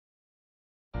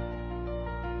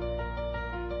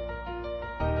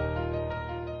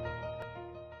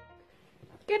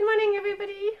Good morning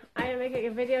everybody, I am making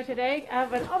a video today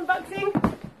of an unboxing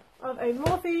of a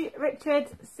Morphy Richards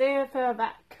Super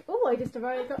Vac. Oh, I just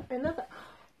arrived got another.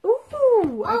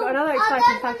 Ooh, I got another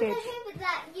exciting package.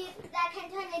 That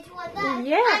can turn into one there.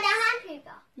 Yes. And a hand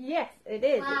hoover. Yes, it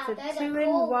is. Wow, It's a those are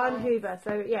two-in-one cool hoover.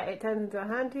 So yeah, it turns into a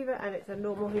hand hoover and it's a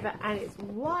normal hoover and it's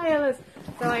wireless.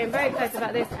 So I am very excited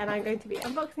about this and I'm going to be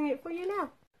unboxing it for you now.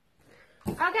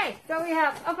 Okay, so we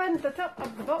have opened the top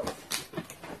of the box.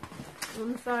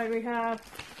 On the side we have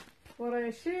what I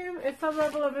assume is some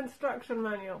level of instruction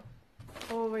manual.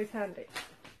 Always handy.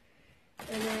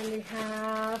 And then we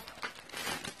have,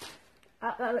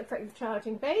 that looks like the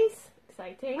charging base.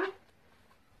 Exciting.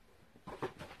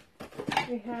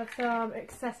 We have some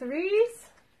accessories.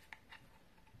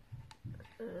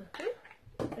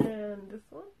 And this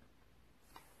one.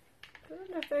 I don't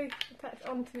know if they attach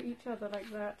onto each other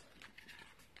like that.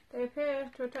 They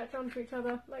appear to attach onto each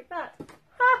other like that.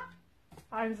 Ha!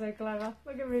 I'm so clever.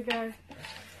 Look at me go.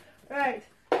 Right.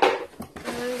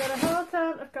 And we've got a whole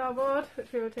ton of cardboard,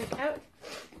 which we will take out.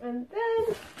 And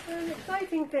then some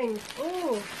exciting things.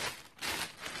 Oh.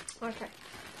 Okay.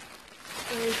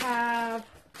 So we have,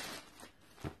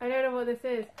 I don't know what this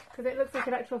is, because it looks like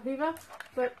an actual hoover,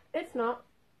 but it's not.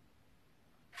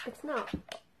 It's not.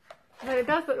 But it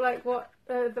does look like what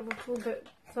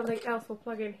something else will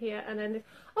plug in here, and then this,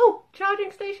 oh,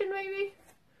 charging station maybe?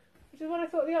 Which is what I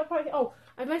thought the upright. Oh,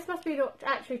 this must be what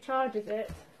actually charges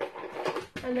it.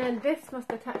 And then this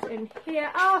must attach in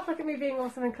here. Oh, look at me being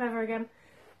awesome and clever again.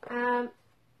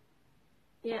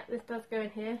 Yeah, this does go in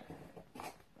here.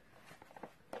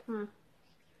 No,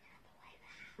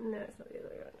 it's not the other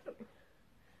way around.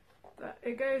 But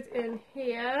it goes in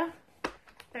here.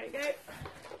 There you go.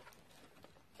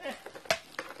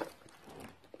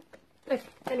 Okay,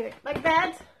 anyway, like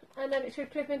that. And then it should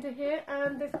clip into here,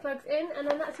 and this plugs in, and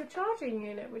then that's your charging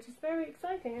unit, which is very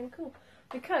exciting and cool.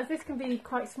 Because this can be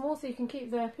quite small, so you can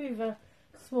keep the hoover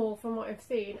small from what I've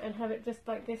seen, and have it just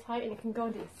like this height, and it can go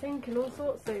into your sink and all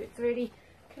sorts, so it's really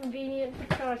convenient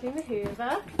for charging the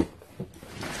hoover.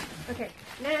 Okay,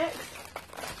 next,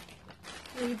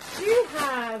 we do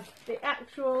have the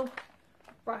actual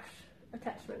brush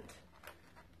attachment,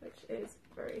 which is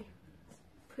very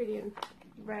pretty and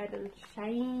red and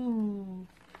shiny.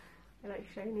 I like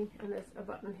shiny, and there's a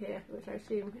button here which I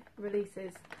assume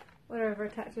releases whatever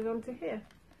attaches onto here.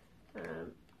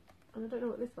 And I don't know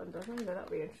what this one does either. That'll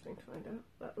be interesting to find out.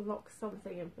 That locks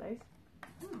something in place.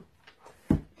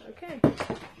 Okay.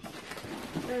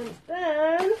 And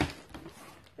then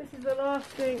this is the last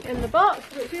thing in the box,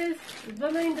 which is the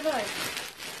main device.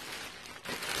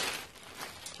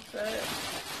 So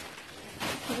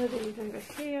some of these over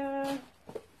here.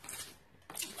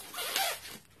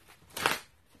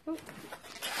 Oh.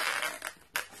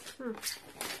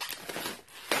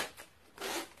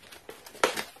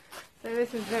 So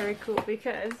this is very cool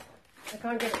because I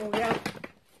can't get it all out.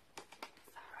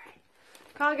 Sorry.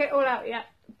 Can't get it all out yet,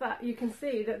 but you can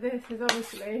see that this is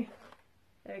obviously,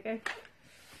 there we go.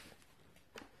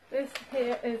 This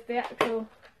here is the actual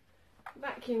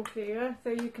vacuum cleaner, so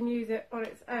you can use it on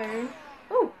its own.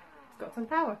 Oh, it's got some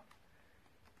power.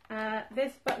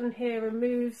 This button here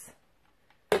removes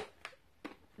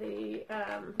the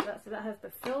that has the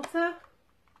filter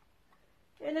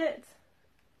in it,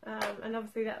 and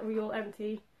obviously that will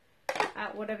empty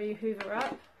out whatever you hoover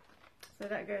up. So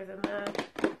that goes in there,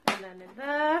 and then in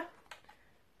there.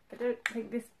 I don't think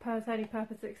this serves any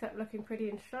purpose except looking pretty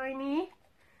and shiny.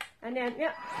 And then,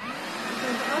 yeah,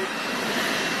 turns it on,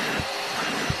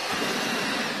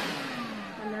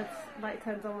 and that light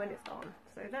turns on when it's on.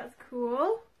 So that's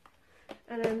cool.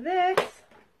 And then this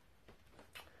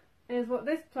is what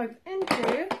this plugs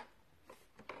into.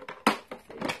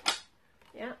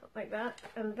 Yeah, like that,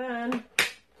 and then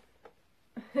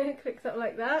it clicks up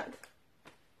like that,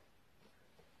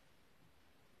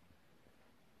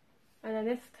 and then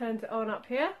this turns it on up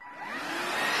here.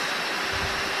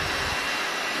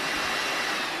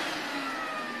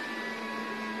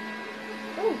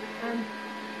 Oh,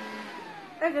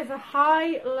 and there's a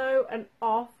high, low, and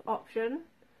off option,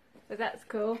 so that's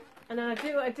cool. And then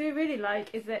what I do really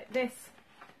like is that this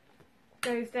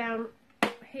goes down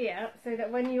here, so that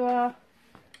when you are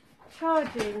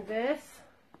charging this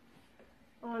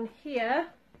on here,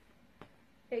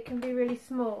 it can be really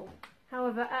small.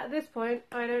 However, at this point,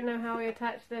 I don't know how we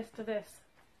attach this to this.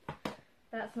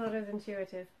 That's not as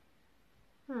intuitive.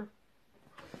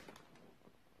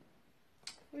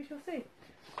 We shall see.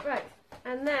 Right,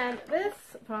 and then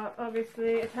this part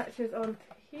obviously attaches onto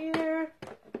here.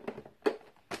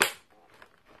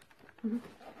 And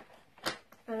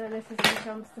then this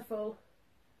becomes the full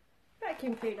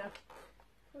vacuum cleaner,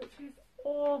 which is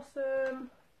awesome.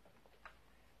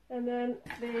 And then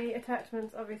the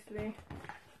attachments obviously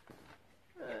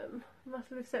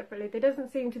must live separately. There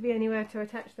doesn't seem to be anywhere to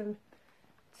attach them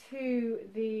to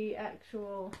the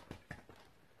actual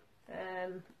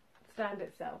stand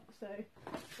itself, so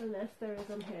unless there is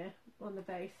on here on the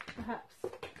base, perhaps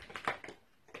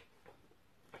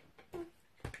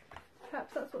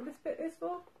that's what this bit is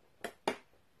for.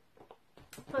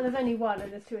 Oh, there's only one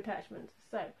and there's two attachments,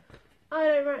 so I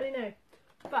don't rightly know,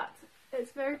 but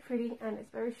it's very pretty and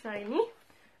it's very shiny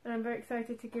and I'm very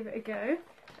excited to give it a go.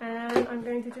 And I'm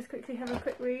going to just quickly have a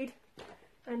quick read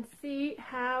and see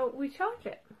how we charge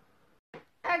it.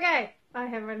 Okay, I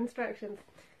have read instructions.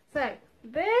 So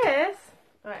this,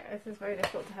 right, this is very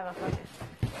difficult to have up like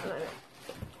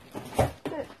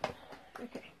this.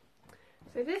 Okay,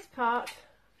 so this part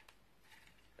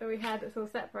that we had that's all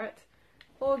separate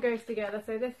all goes together.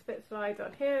 So this bit slides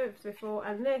on here, it was before,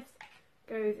 and this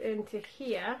goes into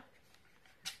here,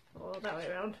 or that way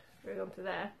around, goes onto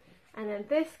there. And then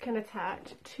this can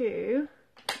attach to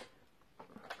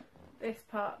this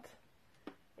part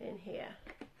in here,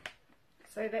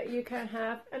 so that you can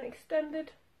have an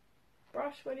extended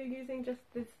brush when you're using just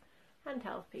this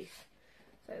handheld piece.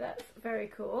 So that's very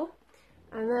cool.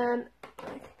 And then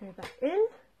I can go back in,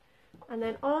 and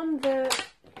then on the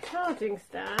charging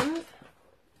stand,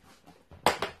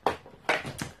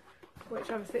 which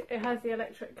obviously it has the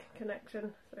electric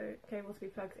connection, so cable to be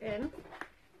plugged in.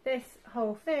 This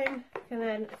whole thing can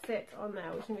then sit on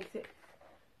there, which makes it,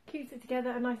 keeps it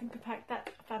together and nice and compact. That's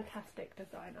a fantastic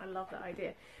design. I love that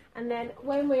idea. And then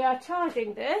when we are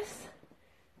charging this,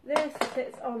 this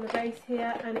sits on the base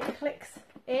here and it clicks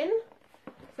in,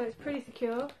 so it's pretty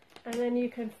secure. And then you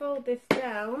can fold this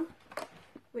down,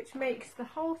 which makes the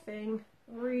whole thing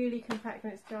really compact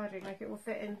when it's charging. Like, it will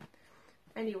fit in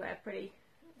anywhere pretty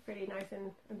nice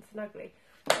and snugly.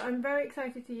 So I'm very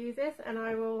excited to use this, and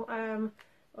I will I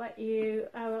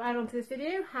will add on to this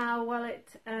video how well it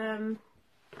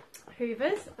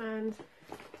hoovers and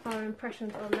our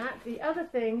impressions on that. The other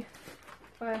thing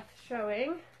worth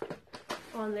showing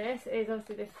on this is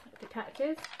obviously this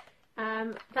detaches.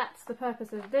 That's the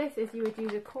purpose of this, is you would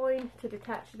use a coin to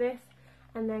detach this,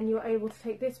 and then you're able to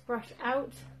take this brush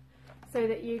out so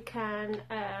that you can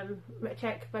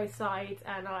check both sides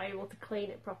and are able to clean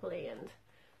it properly and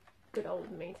good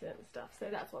old maintenance stuff. So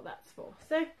that's what that's for.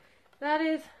 So that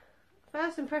is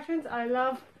first impressions. I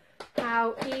love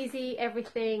how easy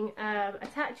everything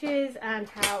attaches and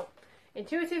how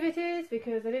intuitive it is,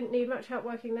 because I didn't need much help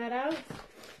working that out.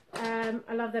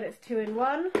 I love that it's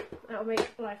 2-in-1. That'll make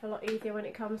life a lot easier when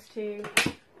it comes to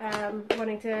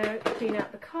wanting to clean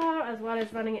out the car as well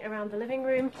as running it around the living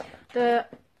room. The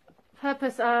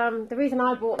purpose, the reason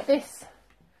I bought this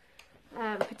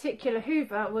particular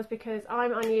hoover was because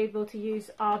I'm unable to use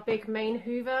our big main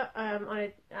hoover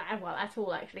well, at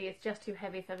all actually. It's just too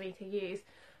heavy for me to use,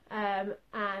 and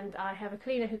I have a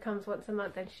cleaner who comes once a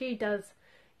month, and she does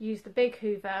use the big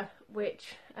hoover,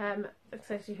 which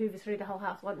essentially hoovers through the whole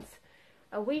house once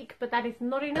a week, but that is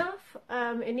not enough.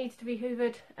 It needs to be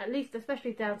hoovered, at least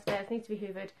especially downstairs, needs to be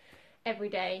hoovered every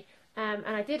day. And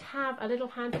I did have a little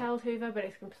handheld hoover, but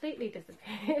it's completely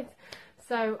disappeared.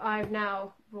 So I've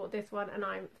now bought this one, and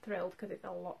I'm thrilled because it's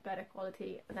a lot better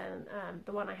quality than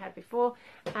the one I had before.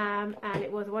 And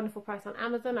it was a wonderful price on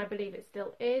Amazon. I believe it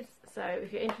still is. So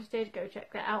if you're interested, go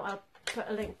check that out. I'll put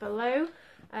a link below.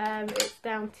 It's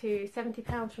down to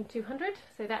 £70 from £200,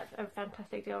 so that's a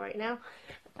fantastic deal right now.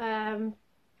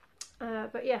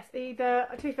 But yes, to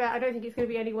be fair, I don't think it's going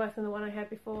to be any worse than the one I had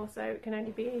before, so it can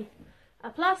only be a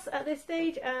plus at this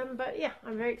stage. But yeah,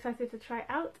 I'm very excited to try it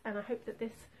out, and I hope that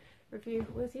this review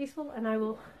was useful, and I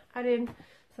will add in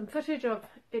some footage of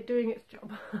it doing its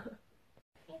job.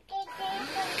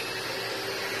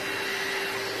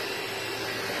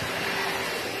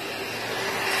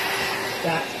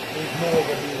 That is more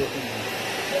than you were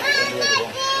thinking.